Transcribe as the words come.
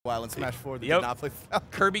while in Smash 4 that did not play Falcon.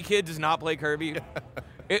 Kirby Kid does not play Kirby.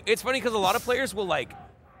 It's funny because a lot of players will like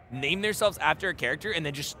name themselves after a character and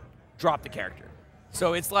then just drop the character.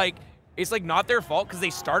 So it's like not their fault because they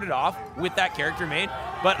started off with that character made.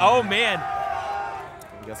 But oh man,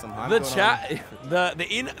 we got some the chat, the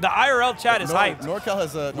IRL chat is hyped. NorCal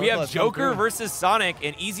has we have Joker versus Sonic,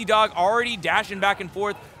 and Ezdog already dashing back and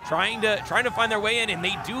forth, trying to find their way in, and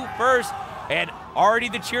they do first, and already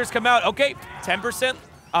the cheers come out. Okay, 10%.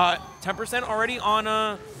 10% already on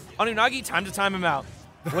Oonagi. Time to time him out.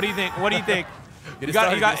 What do you think? What do you think? You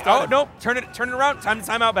got. Oh no! Turn it around. Time to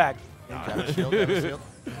time out back. Shield.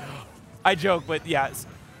 I joke, but yes.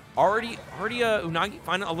 Already Oonagi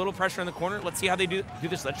finding a little pressure in the corner. Let's see how they do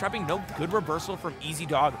this ledge trapping. No good reversal from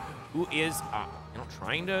Ezdog, who is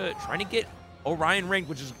trying to get Orion ranked,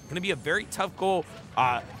 which is going to be a very tough goal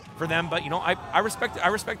for them. But I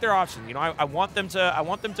respect their options. I want them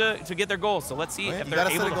to get their goals. So let's see if they're able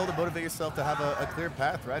to. You got to set a goal to motivate yourself to have a clear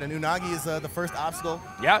path, right? And Oonagi is the first obstacle.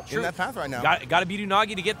 Yeah, true. In that path right now. Got to beat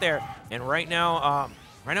Oonagi to get there. And right now.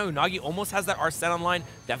 Right now, Oonagi almost has that Arsene online.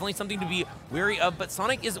 Definitely something to be wary of. But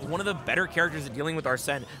Sonic is one of the better characters at dealing with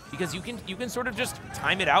Arsene because you can sort of just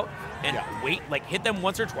time it out and wait, like hit them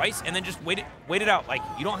once or twice, and then just wait it out. Like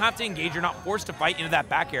you don't have to engage. You're not forced to fight into that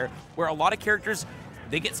back air. Where a lot of characters,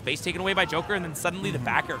 they get space taken away by Joker, and then suddenly the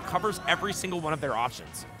back air covers every single one of their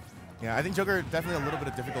options. Yeah, I think Joker definitely a little bit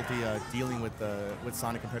of difficulty dealing with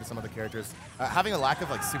Sonic compared to some other characters. Having a lack of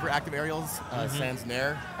like super active aerials, sans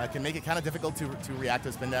Nair, can make it kind of difficult to react to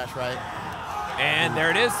a spin dash, right? And there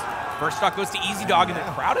it is. First stock goes to Ezdog, and the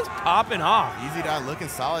crowd is popping off. Ezdog looking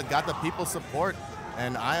solid, got the people's support,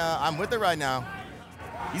 and I'm with it right now.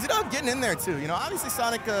 Ezdog getting in there too. Obviously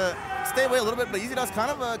Sonic stay away a little bit, but Ezdog's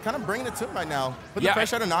kind of bringing it to him right now. Putting the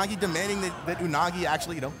pressure on Oonagi, demanding that Oonagi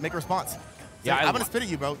actually make a response. Yeah, I'm gonna spit at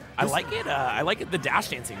you, bro. I like it. I like it. The dash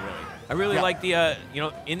dancing, really. I really like the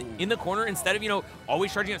in the corner, instead of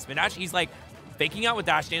always charging up spin dash, he's like faking out with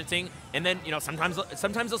dash dancing, and then sometimes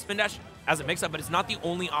they'll spin dash as a mix up, but it's not the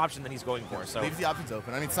only option that he's going for. So leaves the options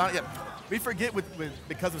open. I mean, Sonic. We forget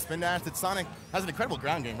because of spin dash that Sonic has an incredible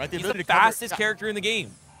ground game, right? He's the fastest character in the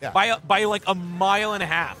game by like a mile and a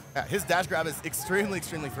half. Yeah, his dash grab is extremely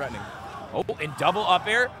threatening. Oh, and double up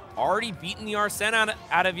air, already beating the Arsene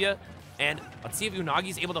out of you. And let's see if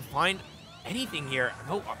Unagi's able to find anything here.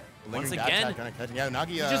 No, once again, yeah, Oonagi,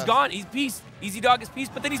 he's just gone. He's peace. Ezdog is peace,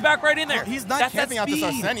 but then he's back right in there. He's not camping out this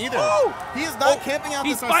Arsene either. Oh! He is not camping out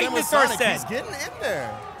this Arsene with Sonic. He's getting in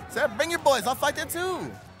there. So bring your boys. I'll fight that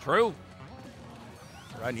too. True.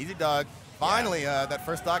 Right, Ezdog. Finally, that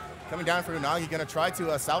first stock coming down for Oonagi. Going to try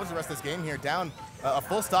to salvage the rest of this game here. Down a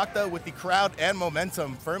full stock, though, with the crowd and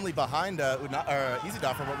momentum firmly behind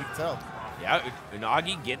Ezdog from what we can tell. Yeah,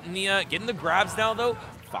 Oonagi getting the grabs now, though.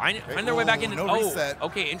 Find their way back in. No reset.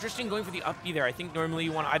 Okay, interesting going for the up B there. I think normally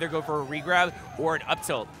you want to either go for a regrab or an up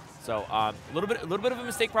tilt. So a little bit of a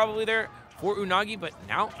mistake probably there for Oonagi, but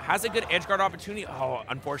now has a good edge guard opportunity. Oh,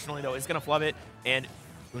 unfortunately though, it's gonna flub it, and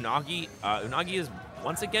Oonagi is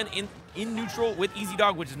once again in neutral with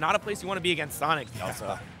Ezdog, which is not a place you want to be against Sonic.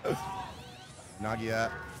 Also, Oonagi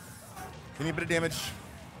any bit of damage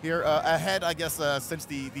here ahead, I guess, since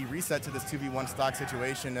the reset to this 2v1 stock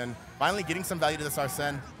situation, and finally getting some value to this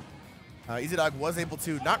Arsene. Ezdog was able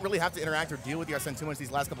to not really have to interact or deal with the Arsene too much these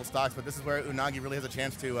last couple stocks, but this is where Oonagi really has a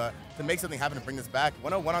chance to make something happen and bring this back.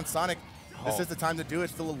 101 on Sonic. This is the time to do it.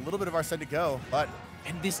 Still a little bit of Arsene to go, but...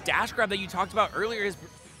 And this dash grab that you talked about earlier has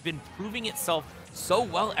been proving itself so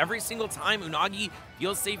well every single time Oonagi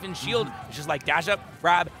feels safe in shield. It's just like dash up,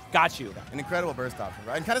 grab, got you. An incredible burst option,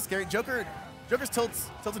 right? And kind of scary. Joker's tilts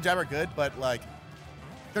and jab are good, but like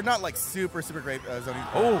they're not like super great zoning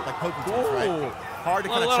like poking tools, right? Hard to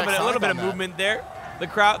kind of check Sonic. A little bit of movement there. The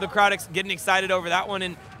crowd getting excited over that one,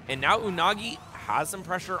 and now Oonagi has some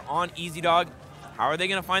pressure on Ezdog. How are they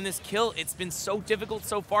going to find this kill? It's been so difficult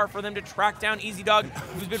so far for them to track down Ezdog,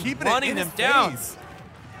 who's been running them down.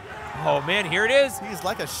 Oh man, here it is. He's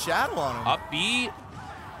like a shadow on him. Up B.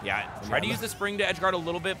 Yeah, try to use the spring to edgeguard a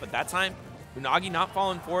little bit, but that time Oonagi not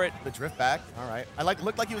falling for it. The drift back, all right.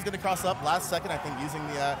 Looked like he was going to cross up last second, I think, using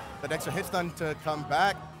that extra hit stun to come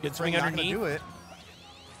back. Good swing underneath. Do it.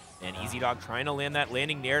 And Ezdog trying to land that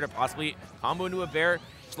landing nair to possibly combo into a bear.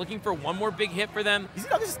 Just looking for one more big hit for them.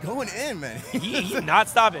 Ezdog is just going in, man. He's not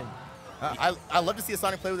stopping. I love to see a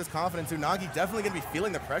Sonic play with this confidence. Oonagi definitely going to be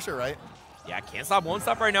feeling the pressure, right? Yeah, can't stop, won't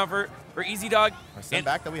stop right now for Ezdog. Send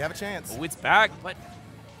back that we have a chance. Oh, it's back, but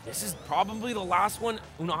this is probably the last one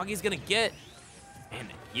Unagi's going to get. And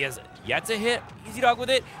he has yet to hit Ezdog with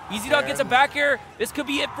it. Ezdog gets a back air. This could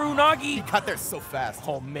be it for Oonagi. He got there so fast.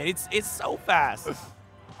 Oh, man, it's so fast.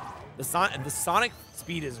 The Sonic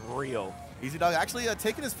speed is real. Ezdog actually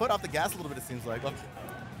taking his foot off the gas a little bit, it seems like.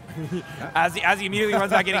 As he immediately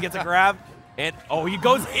runs back in and gets a grab. And, oh, he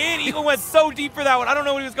goes in. Eagle went so deep for that one. I don't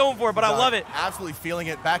know what he was going for, but I love it. Absolutely feeling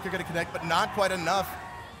it. Back here going to connect, but not quite enough.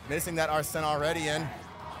 Missing that Arsene already, and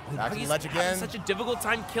back to the ledge again. Such a difficult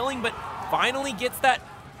time killing, but finally gets that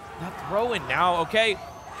throw in now. Okay,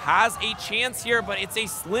 has a chance here, but it's a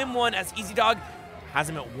slim one as Ezdog has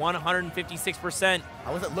him at 156%.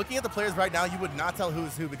 I was looking at the players right now. You would not tell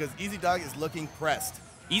who's who because Ezdog is looking pressed.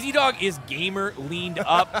 Ezdog is gamer leaned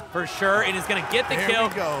up for sure and is going to get the kill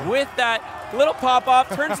with that little pop-off.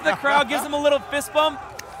 Turns to the crowd, gives him a little fist bump.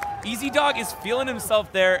 Ezdog is feeling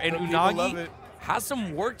himself there, and Oonagi has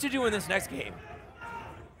some work to do in this next game.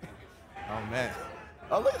 Oh, man.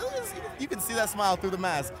 Oh, look, you can see that smile through the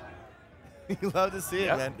mask. You love to see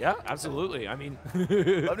it, man. Yeah, absolutely. I mean,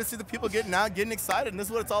 love to see the people getting out, getting excited, and this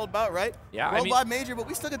is what it's all about, right? Yeah, Worldwide major, but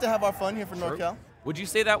we still get to have our fun here for NorCal. Would you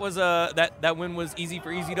say that was that win was easy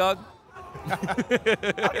for Ezdog? I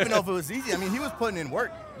don't even know if it was easy. I mean, he was putting in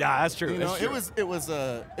work. Yeah, that's true. You know, it was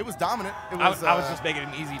dominant. It was, I was just making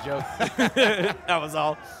an easy joke. That was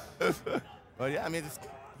all. But yeah, I mean,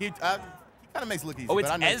 he kind of makes it look easy. Oh, it's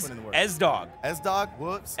but I know he's putting in the work. Ezdog. Ezdog,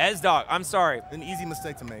 whoops. Ezdog, I'm sorry. An easy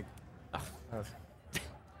mistake to make.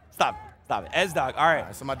 Stop it. Ezdog. All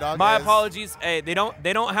right. So my dog. My apologies. Hey, they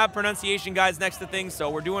don't have pronunciation guys next to things,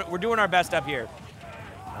 so we're doing our best up here.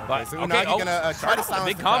 But so Oonagi gonna try to silence a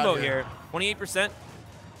big combo here. 28%.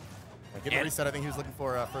 Get a reset. I think he was looking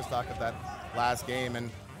for first stock of that last game, and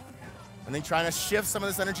then trying to shift some of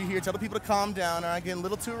this energy here. Tell the people to calm down. All right, getting a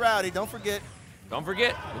little too rowdy. Don't forget.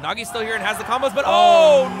 Unagi's still here and has the combos, but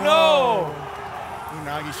oh no!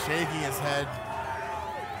 Oonagi shaking his head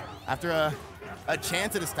after a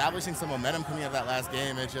chance at establishing some momentum coming out of that last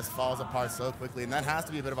game. It just falls apart so quickly, and that has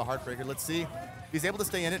to be a bit of a heartbreaker. Let's see. He's able to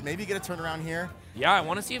stay in it, maybe get a turnaround here. Yeah, I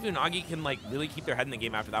want to see if Oonagi can like really keep their head in the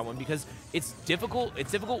game after that one, because it's difficult.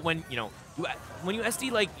 It's difficult when when you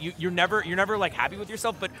SD, like you're never like happy with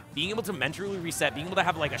yourself, but being able to mentally reset, being able to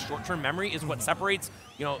have like a short-term memory is what separates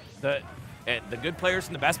the good players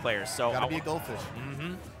from the best players. So gotta be a goldfish.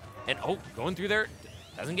 And going through there,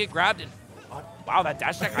 doesn't get grabbed. And oh, wow, that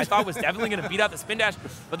dash attack I thought was definitely going to beat out the spin dash,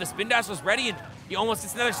 but the spin dash was ready, and he almost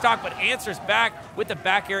gets another stock, but answers back with the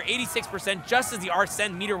back air, 86%, just as the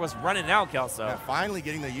Arsene meter was running out, Kelso. Yeah, finally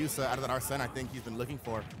getting the use out of that Arsene I think he's been looking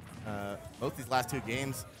for both these last two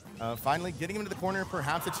games. Finally getting him into the corner,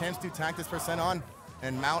 perhaps a chance to tack this percent on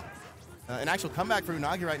and mount an actual comeback for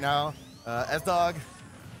Oonagi right now. Ezdog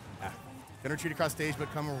gonna retreat across stage,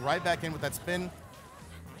 but come right back in with that spin.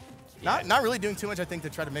 Not really doing too much, I think, to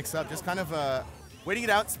try to mix up. Just kind of waiting it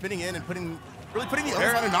out, spinning in, and putting the onus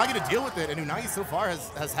on Oonagi to deal with it. And Oonagi so far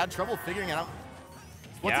has had trouble figuring out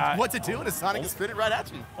what to do, and a Sonic to spin it right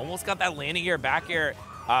at you. Almost got that landing air, back air.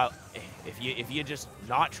 If you had just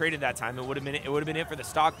not traded that time, it would have been it for the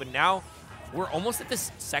stock. But now we're almost at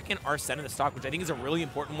this second Arsene in the stock, which I think is a really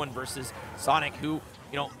important one versus Sonic, who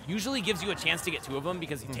usually gives you a chance to get two of them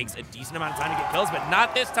because he takes a decent amount of time to get kills, but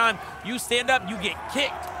not this time. You stand up, you get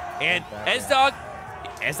kicked. And Ezdog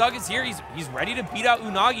is here. He's ready to beat out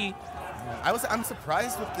Oonagi. I'm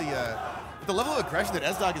surprised with the level of aggression that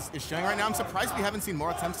Ezdog is showing right now. I'm surprised we haven't seen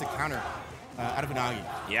more attempts to counter out of Oonagi.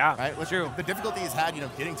 Yeah, right. True. The difficulty he's had,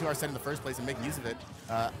 getting to Arsene in the first place and making use of it.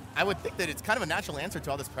 I would think that it's kind of a natural answer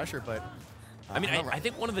to all this pressure, but. I mean, I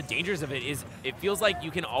think one of the dangers of it is it feels like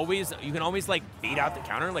you can always like bait out the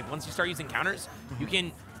counter. Like once you start using counters,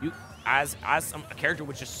 as a character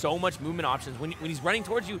with just so much movement options, when he's running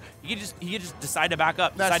towards you, he can just decide to back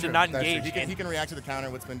up, decide to not engage. He can react to the counter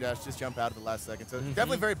with spin dash, just jump out at the last second. So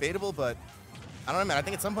definitely very baitable, but I don't know, man. I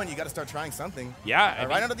think at some point you got to start trying something. Yeah.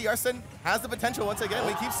 Right under the Arsene has the potential once again.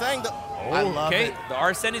 We keep saying that. I love it. The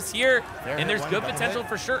Arsene is here, and there's good potential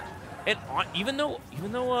for sure. And even though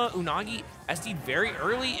Oonagi SD'd very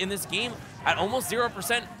early in this game at almost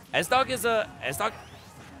 0%, Ezdog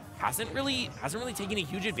hasn't really taken a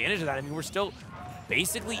huge advantage of that. I mean, we're still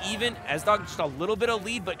basically even. Ezdog just a little bit of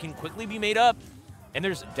lead, but can quickly be made up. And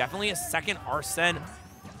there's definitely a second Arsene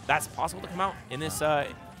that's possible to come out in this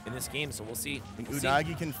game. So we'll see.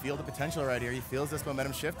 Oonagi can feel the potential right here. He feels this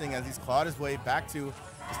momentum shifting as he's clawed his way back to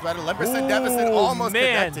just about 11% deficit, almost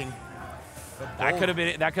connecting. That could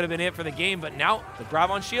have been it for the game, but now the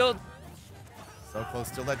grab on shield. So close,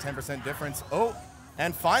 still that 10% difference. Oh,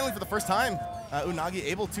 and finally for the first time, Oonagi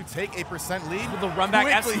able to take a percent lead. The run back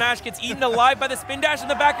F smash gets eaten alive by the spin dash, and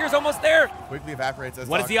the back air is almost there. Quickly evaporates Ezdog.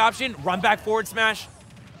 What is the option? Run back forward smash.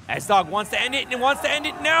 Ezdog wants to end it, and wants to end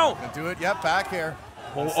it now. Gonna do it, yep, back here.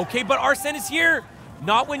 Oh, okay, but Arsene is here.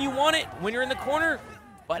 Not when you want it, when you're in the corner.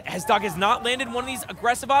 but Ezdog has not landed one of these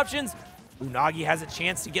aggressive options. Oonagi has a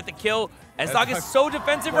chance to get the kill. Ezdog is so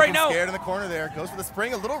defensive right now. Scared in the corner there. Goes for the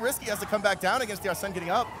spring. A little risky. Has to come back down against the Arsene getting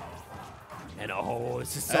up. And oh,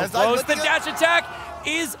 this is so close. The dash attack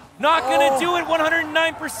is not going to do it.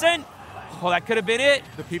 109%. Oh, that could have been it.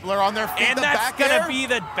 The people are on their feet. And that's going to be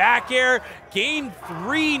the back air. Game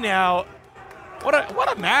 3 now.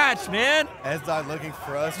 What a match, man. Ezdog looking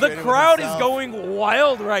frustrated. The crowd is going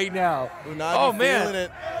wild right now. Oonagi feeling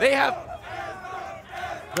it. They have...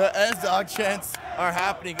 The Ezdog chants are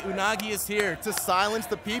happening. Oonagi is here to silence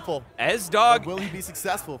the people. Ezdog... But will he be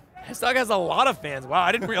successful? Ezdog has a lot of fans. Wow,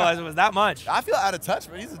 I didn't realize it was that much. I feel out of touch,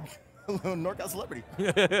 but he's a NorCal celebrity.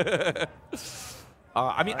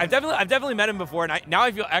 I mean, I've definitely met him before, and now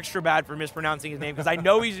I feel extra bad for mispronouncing his name because I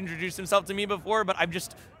know he's introduced himself to me before, but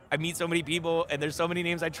I meet so many people, and there's so many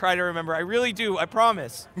names I try to remember. I really do. I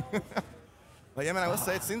promise. But yeah, man, I will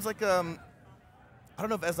say it seems like I don't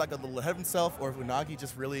know if Ezdog got a little ahead of himself or if Oonagi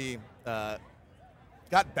just really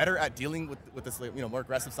got better at dealing with this more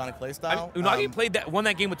aggressive Sonic playstyle. Oonagi won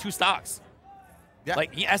that game with 2 stocks. Yeah.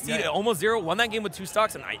 Like, he SD'd almost 0, won that game with 2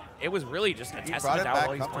 stocks, and it was really just a testament to how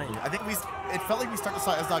well he's playing. I think it felt like we started to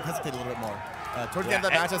saw Ezdog hesitate a little bit more. Towards the end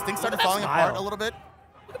of that match, as things started falling apart a little bit.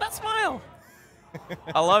 Look at that smile.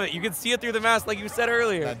 I love it. You can see it through the mask like you said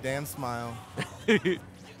earlier. That damn smile.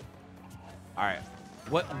 All right.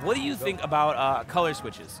 What do you think about color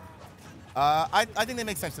switches? I think they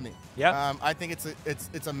make sense to me. Yeah. I think it's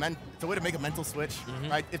a way to make a mental switch,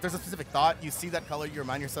 right? If there's a specific thought, you see that color, you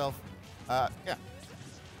remind yourself. Yeah.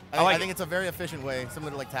 I think it's a very efficient way,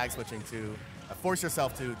 similar to like tag switching, to force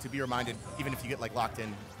yourself to be reminded, even if you get like locked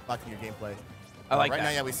in your gameplay. I like right that. Now,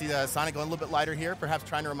 yeah, we see Sonic going a little bit lighter here, perhaps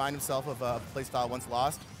trying to remind himself of a playstyle once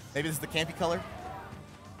lost. Maybe this is the campy color.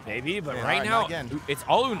 Maybe, but Yeah, right all now, again. it's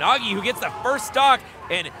all Oonagi who gets the first stock,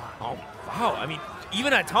 and oh wow, I mean,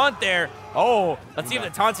 even a taunt there. Oh, let's see if the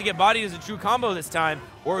taunts to get bodied is a true combo this time,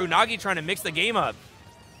 or Oonagi trying to mix the game up.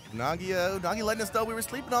 Oonagi letting us know we were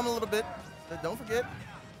sleeping on him a little bit. Don't forget.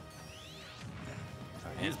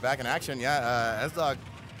 He's back in action. Yeah, Ezdog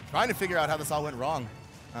trying to figure out how this all went wrong.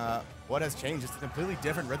 What has changed? It's a completely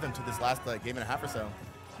different rhythm to this last game and a half or so.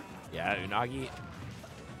 Yeah, Oonagi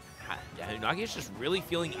is just really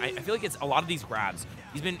feeling. I feel like it's a lot of these grabs.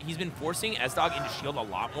 He's been forcing Ezdog into shield a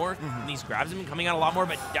lot more. And these grabs have been coming out a lot more.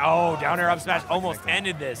 But down air up smash almost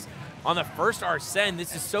ended this. On the first Arsene,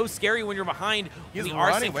 this is so scary when you're behind. He's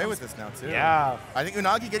running away with this now too. Yeah. I think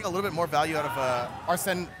Oonagi getting a little bit more value out of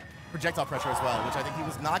Arsene projectile pressure as well, which I think he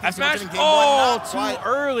was not getting too much in game 1. Oh, too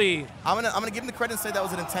early. I'm gonna give him the credit and say that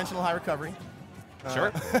was an intentional high recovery.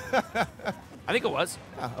 Sure. I think it was.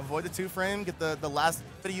 Yeah, avoid the 2-frame, get the last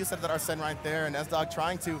bit of use out of that Arsene right there, and Ezdog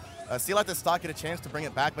trying to seal out the stock, get a chance to bring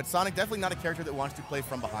it back, but Sonic definitely not a character that wants to play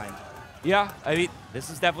from behind. Yeah, I mean,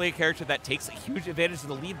 this is definitely a character that takes a huge advantage of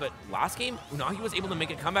the lead, but last game, Oonagi was able to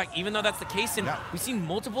make a comeback, even though that's the case, and we've seen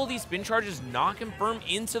multiple of these spin charges not confirm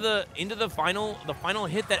into the final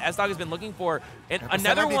hit that Ezdog has been looking for, and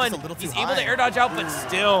another one, he's able to air dodge out, but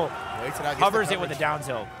still covers it with a down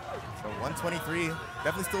tilt. So 123,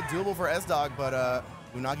 definitely still doable for Ezdog, but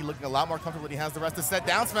Oonagi looking a lot more comfortable than he has the rest of the set.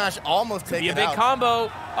 Down smash almost taken out. Could be a big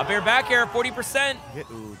combo. Up air back air, 40%.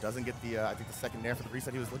 Doesn't get the, I think the second nair for the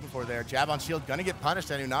reset he was looking for there. Jab on shield, gonna get punished,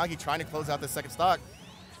 and Oonagi trying to close out the second stock.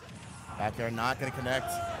 Back air not gonna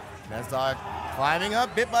connect. Ezdog climbing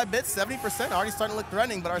up bit by bit, 70%. Already starting to look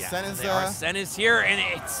threatening, but Arsene is... Arsene is here, and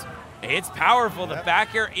it's powerful. The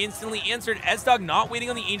back air instantly answered. Ezdog not waiting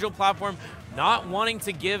on the Angel platform, not wanting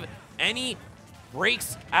to give any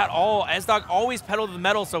breaks at all. Ezdog always pedal to the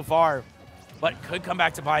metal so far, but could come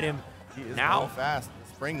back to bite him. He is now fast.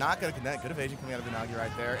 Spring not going to connect. Good evasion coming out of Oonagi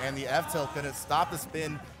right there. And the F-tilt going to stop the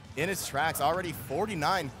spin in its tracks. Already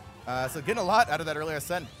 49. So getting a lot out of that earlier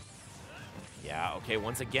ascent. Yeah, okay,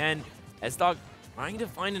 once again, Ezdog trying to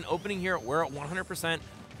find an opening here. We're at 100%.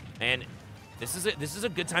 And this is a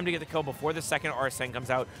good time to get the kill before the second Arsene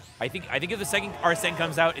comes out. I think if the second Arsene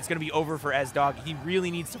comes out, it's going to be over for Ezdog. He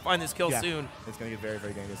really needs to find this kill soon. It's going to get very,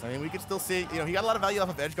 very dangerous. I mean, we could still see, he got a lot of value off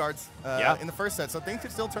of edge guards in the first set, so things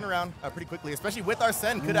could still turn around pretty quickly, especially with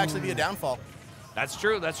Arsene. Could actually be a downfall. That's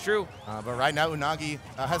true, that's true. But right now, Oonagi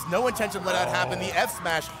has no intention of letting that happen. The F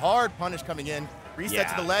smash, hard punish coming in. Reset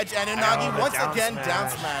to the ledge, and Oonagi once again down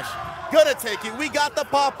smash. Gonna take it. We got the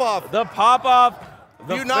pop-off. The pop-off.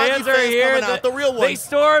 The fans are here. The real ones. They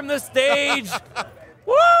storm the stage.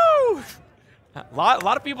 Woo! A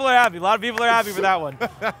lot of people are happy. A lot of people are happy for that one.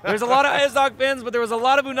 There's a lot of Ezdog fans, but there was a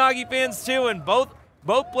lot of Oonagi fans too, and both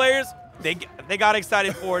players they got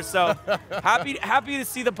excited for. So happy to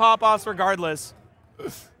see the pop-offs regardless.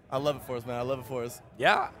 I love it for us, man. I love it for us.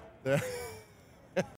 Yeah.